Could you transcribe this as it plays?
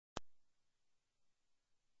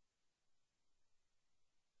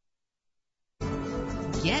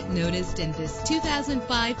Get noticed in this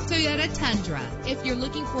 2005 Toyota Tundra. If you're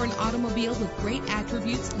looking for an automobile with great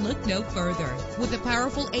attributes, look no further. With a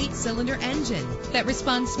powerful 8-cylinder engine that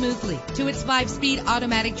responds smoothly to its 5-speed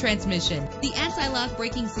automatic transmission, the anti-lock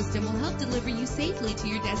braking system will help deliver you safely to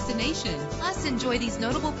your destination. Plus, enjoy these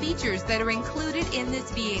notable features that are included in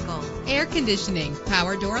this vehicle: air conditioning,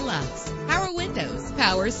 power door locks, power windows,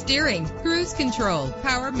 power steering, cruise control,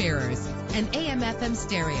 power mirrors, an AM/FM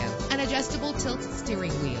stereo, an adjustable tilt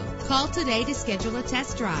steering wheel. Call today to schedule a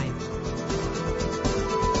test drive.